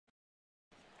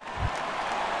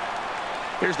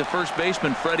Here's the first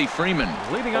baseman, Freddie Freeman.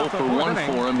 Leading 0 off the for 1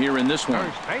 for him here in this one.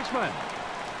 First baseman,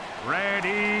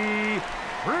 Freddie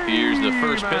Freeman. Here's the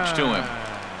first pitch to him.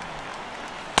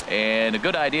 And a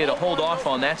good idea to hold off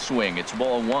on that swing. It's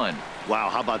ball 1. Wow,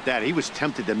 how about that? He was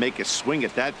tempted to make a swing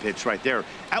at that pitch right there.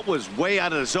 That was way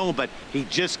out of the zone, but he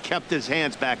just kept his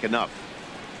hands back enough.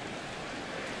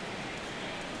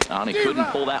 And he couldn't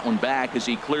pull that one back as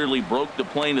he clearly broke the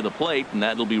plane of the plate, and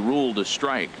that'll be ruled a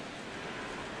strike.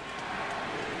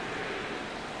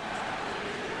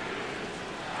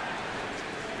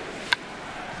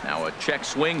 Now a check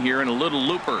swing here and a little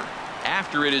looper.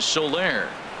 After it is Soler.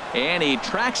 And he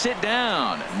tracks it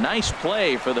down. Nice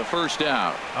play for the first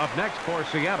out. Up next for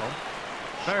Seattle.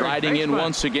 Striding in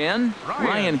once again,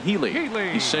 Ryan Healy.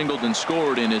 He singled and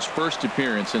scored in his first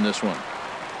appearance in this one.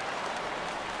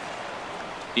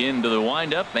 Into the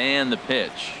windup and the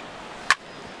pitch.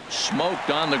 Smoked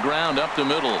on the ground up the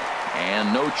middle.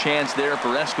 And no chance there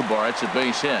for Escobar. It's a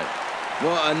base hit.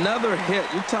 Well, another hit.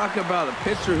 You talk about a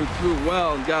pitcher who threw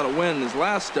well and got a win in his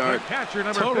last start. Catcher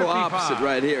number Total 55. opposite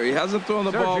right here. He hasn't thrown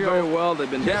the ball very well. They've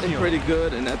been hitting pretty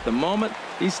good, and at the moment,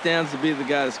 he stands to be the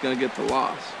guy that's going to get the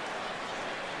loss.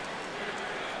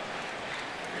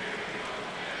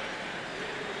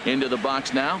 Into the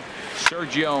box now,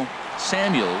 Sergio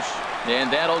Samuels,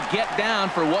 and that'll get down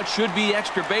for what should be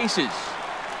extra bases.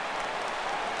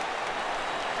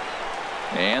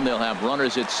 And they'll have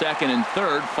runners at second and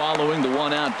third following the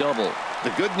one-out double. The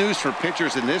good news for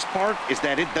pitchers in this park is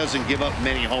that it doesn't give up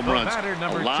many home runs.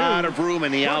 A lot of room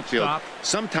in the outfield.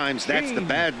 Sometimes that's the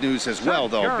bad news as well,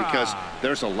 though, because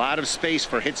there's a lot of space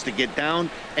for hits to get down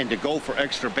and to go for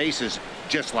extra bases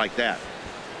just like that.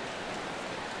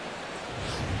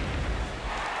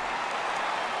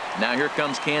 Now here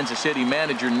comes Kansas City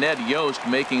manager Ned Yost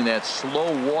making that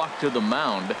slow walk to the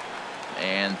mound.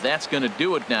 And that's going to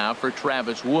do it now for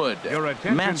Travis Wood.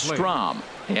 Matt Strahm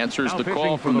answers the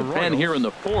call from the pen here in the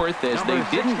fourth as they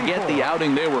didn't get the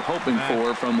outing they were hoping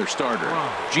for from their starter.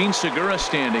 Gene Segura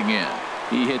standing in.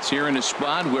 He hits here in a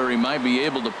spot where he might be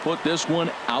able to put this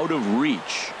one out of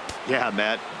reach. Yeah,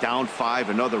 Matt, down 5,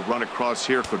 another run across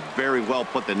here could very well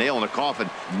put the nail in the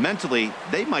coffin. Mentally,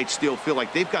 they might still feel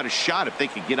like they've got a shot if they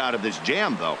could get out of this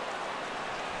jam, though.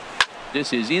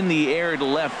 This is in the air to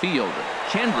left field.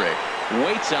 Kendrick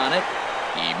waits on it.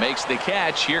 He makes the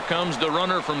catch. Here comes the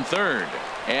runner from third.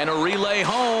 And a relay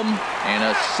home. And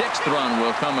a 6th run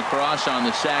will come across on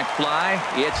the sac fly.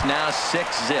 It's now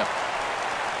 6-zip.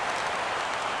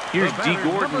 Here's D.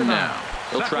 Gordon now.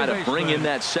 He'll try to bring in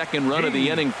that second run of the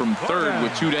inning from third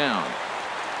with 2 down.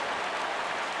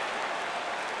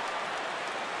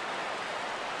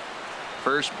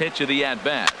 First pitch of the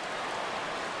at-bat.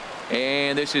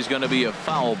 And this is going to be a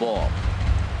foul ball.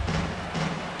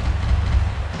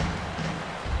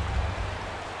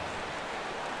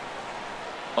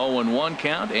 0-1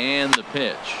 count and the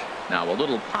pitch. Now a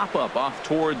little pop-up off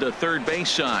toward the third base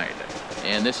side.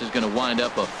 And this is going to wind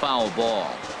up a foul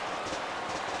ball.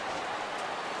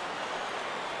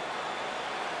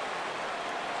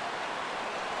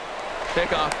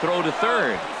 Pickoff throw to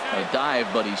third. A dive,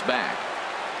 but he's back.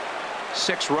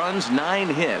 6 runs, 9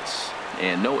 hits,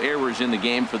 and no errors in the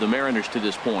game for the Mariners to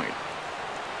this point.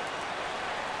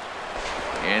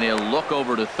 And he'll look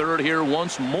over to third here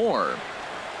once more.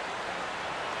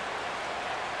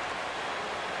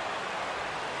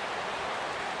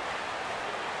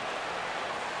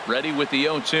 Ready with the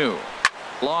 0-2.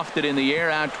 Lofted in the air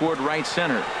out toward right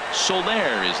center.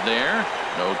 Soler is there.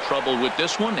 No trouble with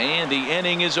this one, and the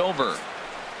inning is over.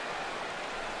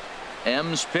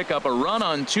 M's pick up a run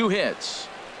on 2 hits.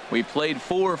 We played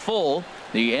 4 full.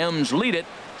 The M's lead it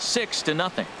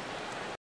 6-0.